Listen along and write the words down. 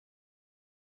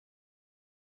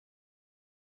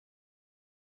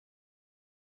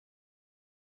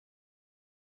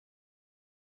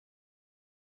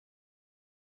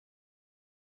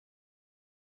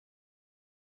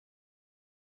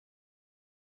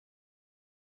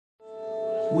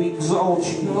We exalt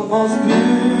you. The most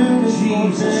beautiful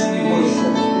Jesus, we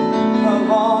worship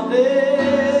of all names.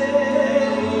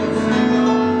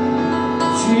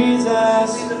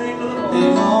 Jesus, the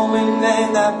only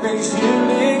name that brings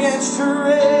healing and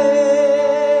strength.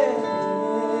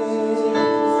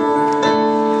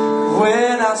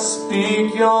 When I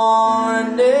speak your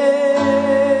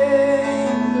name,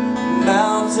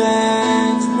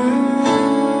 mountains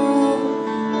move,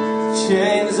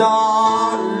 chains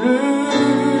are loose.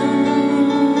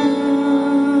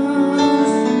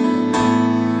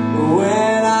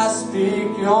 When I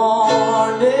speak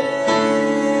your name,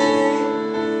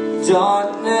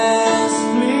 darkness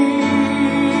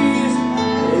flees.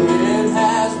 It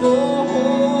has no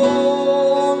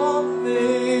hold on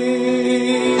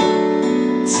me.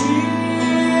 Jesus,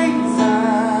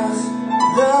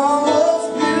 the most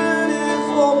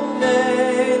beautiful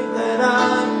name that I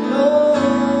know.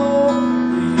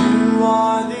 You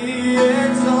are the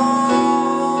exalted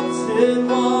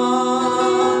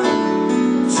one.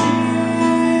 Jesus,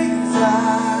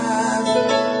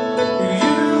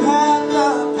 you have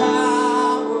the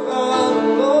power of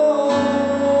the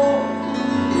Lord.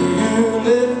 You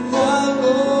lift the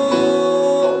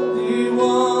lowly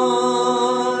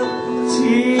one.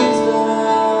 Jesus.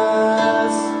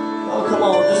 Oh, come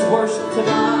on, just worship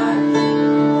tonight.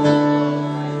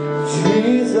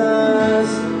 Jesus,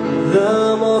 the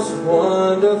most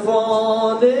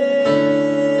wonderful name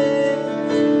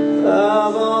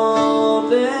of all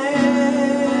names.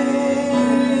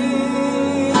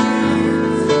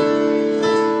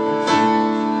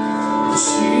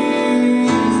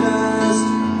 Jesus,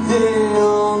 the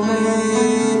only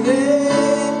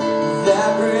name that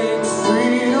brings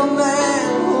freedom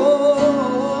and hope.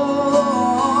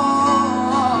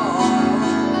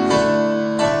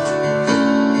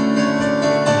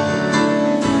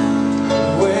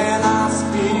 When I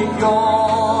speak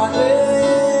your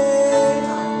name,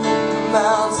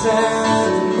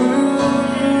 mountains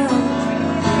move,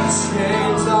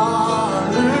 chains are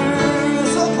loose.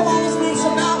 So come on, let's move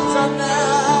some mountains up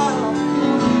now.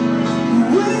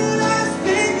 When I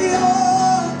speak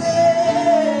your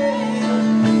name,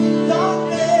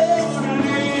 darkness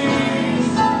flees.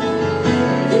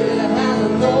 It has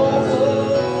no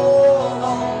hold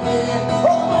on me.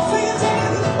 Oh, sing it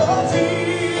together. Oh, Jesus.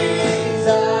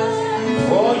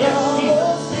 Oh, yes,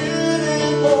 Jesus.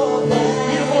 Beautiful Most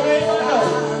beautiful name I know.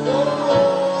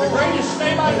 The greatest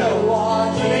name I know.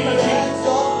 The name of Jesus.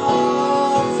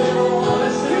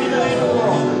 Blessed be the name of the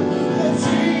Lord.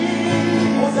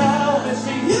 Oh, now this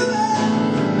evening.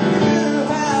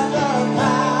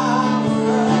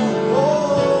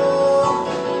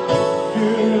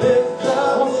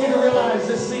 I want you to realize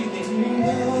this evening,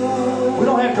 we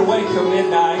don't have to wait till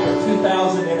midnight or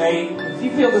 2008. If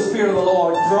you feel the Spirit of the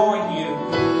Lord drawing you,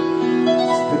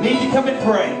 you need to come and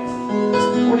pray.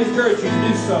 I want to encourage you to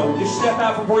do so. Just step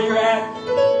out from where you're at.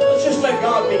 Let's just let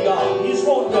God be God. He just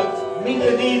wants to meet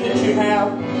the need that you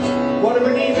have.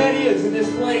 Whatever need that is in this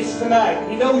place tonight.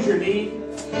 He knows your need.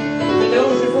 He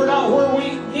knows if we're not where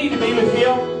we need to be with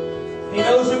Him. He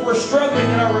knows that we're struggling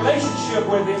in our relationship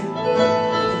with Him.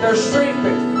 There's strength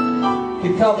that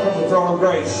can come from the throne of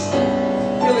grace.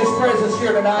 Feel His presence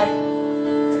here tonight.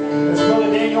 As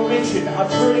Brother Daniel mentioned, I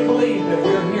truly believe that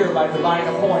we're here by divine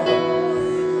appointment.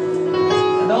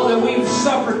 I know that we've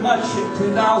suffered much in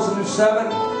 2007.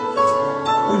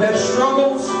 We've had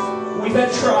struggles. We've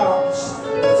had trials.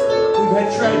 We've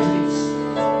had tragedies.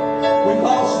 We've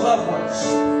lost loved ones.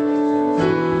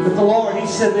 But the Lord, He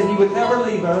said that He would never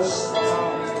leave us,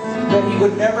 that He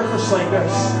would never forsake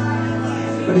us,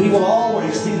 but He will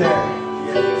always be there.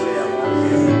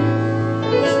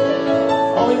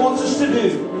 All He wants us to do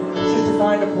is just to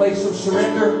find a place of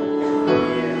surrender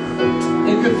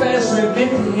and confess and admit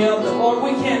to Him that, Lord,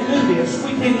 we can't do this.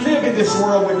 We can't live in this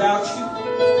world without You.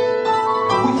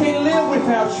 We can't live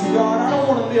without You, God. I don't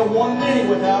want to live 1 minute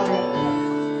without You.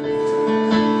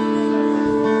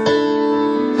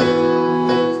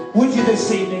 Would you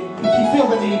this evening, if you feel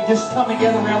the need, just come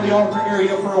together around the altar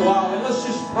area for a while and let's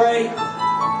just pray.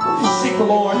 We'll just seek the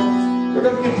Lord. We're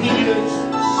going to continue to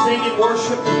sing and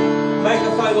worship,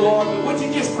 magnify the Lord. But would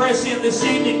you just press in this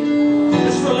evening,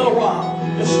 just for a little while?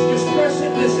 Just press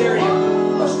in this area.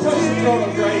 Let's touch the throne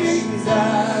of grace.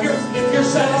 If you're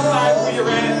satisfied where you're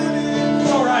at,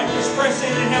 it's all right. Just press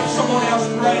in and have someone else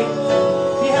pray.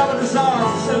 If you have a desire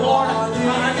to say, Lord, I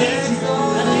need You.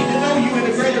 I need to know You in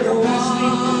a greater capacity.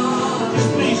 Just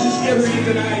please just gather in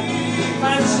tonight.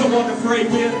 Find someone to pray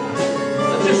with.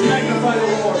 Let's just magnify the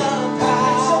Lord.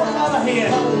 Take someone by the hand.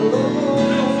 I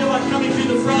don't feel like coming to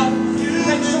the front.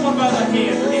 Take someone by the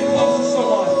hand or get close to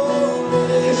someone.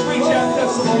 Just reach out and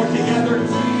touch the Lord together.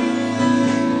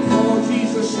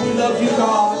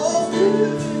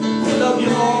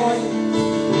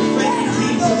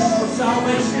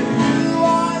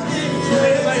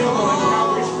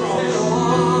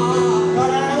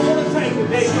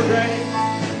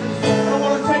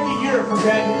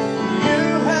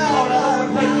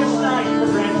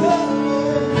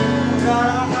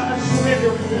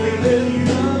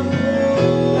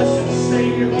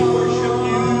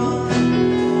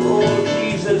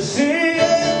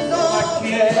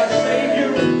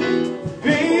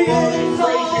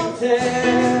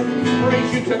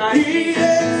 tonight,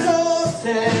 Jesus.